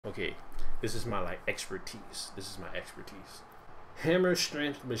Okay, this is my like expertise. This is my expertise. Hammer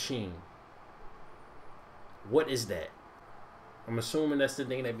strength machine. What is that? I'm assuming that's the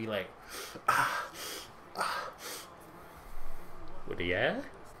thing that be like, What the yeah?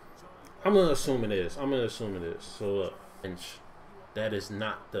 I'm gonna assume it is. So look, that is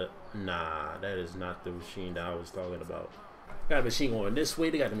not the that is not the machine that I was talking about. Got a machine going this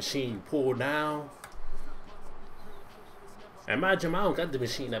way. They got the machine you pull down. And my gym, I don't got the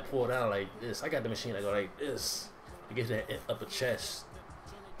machine that pull down like this. I got the machine that go like this to get that upper chest.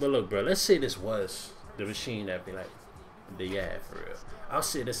 But look, bro, let's say this was the machine that be like the yeah for real. I'll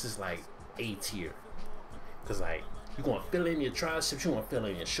say this is like A tier, cause like you gonna feel it in your triceps, you gonna feel it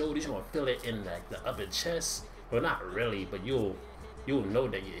in your shoulders, you gonna feel it in like the upper chest. Well, not really, but you'll know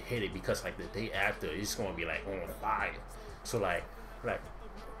that you hit it because like the day after it's gonna be like on fire. So like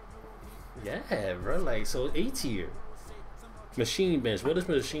yeah, bro, like so A tier. Machine bench. What is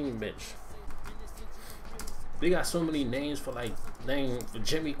machine bench? They got so many names for like for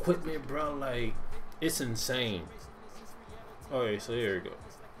gym equipment, bro. Like it's insane. Alright, so here we go.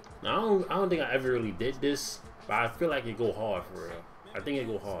 Now I don't think I ever really did this, but I feel like it go hard for real. I think it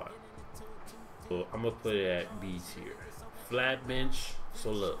go hard. So I'm gonna put it at B tier. Flat bench.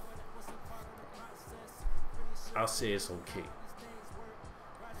 So look, I'll say it's okay.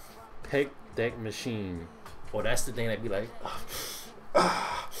 Pec deck machine. Oh, that's the thing that be like. I'm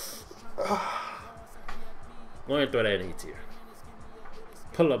gonna throw that in A tier.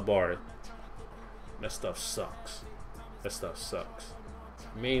 Pull up bar. That stuff sucks. That stuff sucks.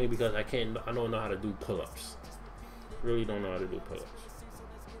 Mainly because I don't know how to do pull-ups. Really don't know how to do pull-ups.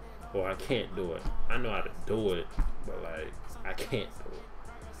 Or I can't do it. I know how to do it, but like I can't do it.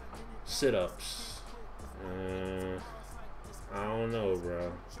 Sit-ups. I don't know,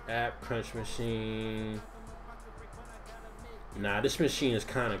 bro. Ab crunch machine. Nah, this machine is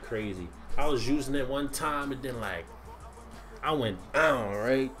kind of crazy. I was using it one time and then like I went down,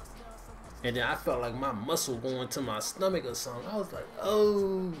 right? And then I felt like my muscle going to my stomach or something. I was like,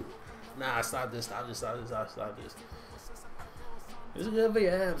 oh, nah, stop this. This is good for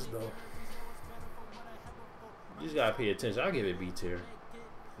your abs though. You just gotta pay attention. I'll give it B tier.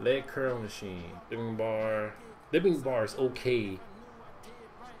 Leg curl machine. Dipping bar. Dipping bar is okay.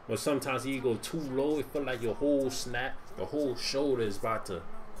 But sometimes you go too low, it feel like your whole shoulder is about to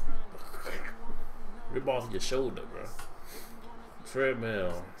rip off your shoulder, bro.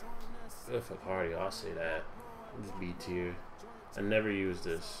 Treadmill. Good for cardio, I'll say that. It's B tier. I never used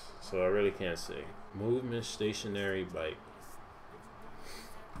this, so I really can't say. Movement stationary bike.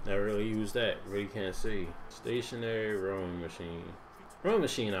 Never really used that. Really can't say. Stationary rowing machine. Rowing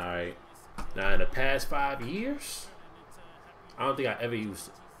machine, alright. Now in the past 5 years, I don't think I ever used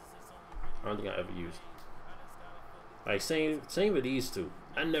it. Like same with these two.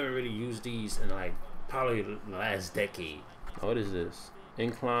 I never really used these in like probably the last decade. What is this?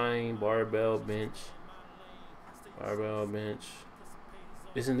 Incline barbell bench. Barbell bench.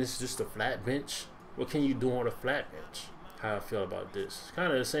 Isn't this just a flat bench? What can you do on a flat bench? How I feel about this.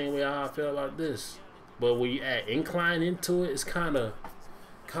 Kind of the same way how I feel about this. But when you add incline into it, it's kind of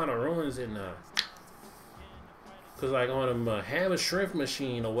ruins it now. Cause like on a hammer strength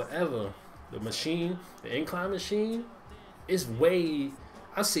machine or whatever, the incline machine, is way.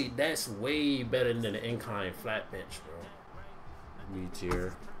 I see that's way better than the incline flat bench, bro. B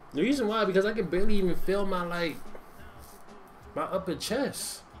tier. The reason why, because I can barely even feel my upper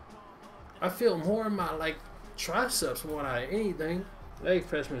chest. I feel more in my like triceps more than anything. Leg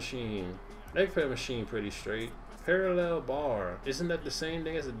press machine. Leg press machine pretty straight. Parallel bar. Isn't that the same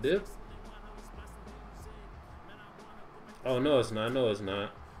thing as a dip? Oh no, it's not. No, it's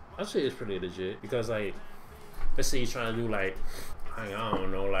not. I'll say it's pretty legit because like, let's say you're trying to do like, I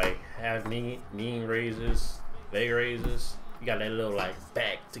don't know, like half knee raises, leg raises. You got that little like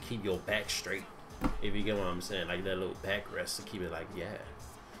back to keep your back straight. If you get what I'm saying, like that little back rest to keep it like, yeah.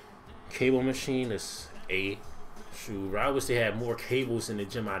 Cable machine is A. Shoot, bro, I wish they had more cables in the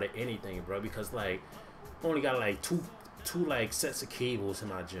gym out of anything, bro, because like I only got like two like sets of cables in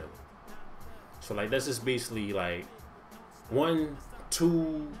my gym. So like that's just basically like one,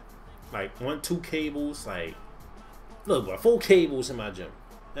 two cables. Like look, bro, 4 cables in my gym,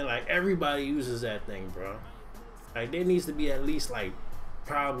 and like everybody uses that thing, bro. Like there needs to be at least like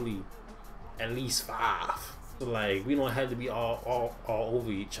probably at least 5. So like we don't have to be all over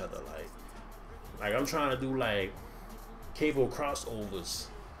each other. Like I'm trying to do like cable crossovers,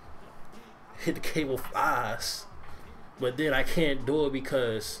 hit the cable flies, but then I can't do it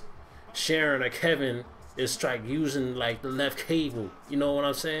because Sharon or Kevin is like using like the left cable. You know what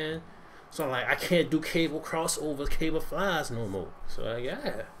I'm saying? So like I can't do cable crossovers, cable flies no more. So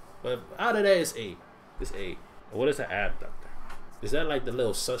yeah, But out of that, it's A. It's A. What is an abductor? Is that like the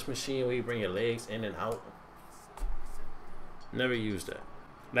little such machine where you bring your legs in and out? Never used that.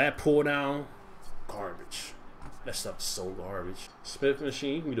 That pull down, garbage. That stuff's so garbage. Smith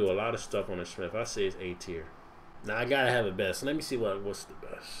machine, you can do a lot of stuff on the Smith. I say it's A tier. Now I gotta have a best. So let me see what's the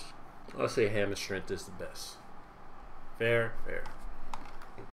best. I'll say hammer strength is the best. Fair, fair.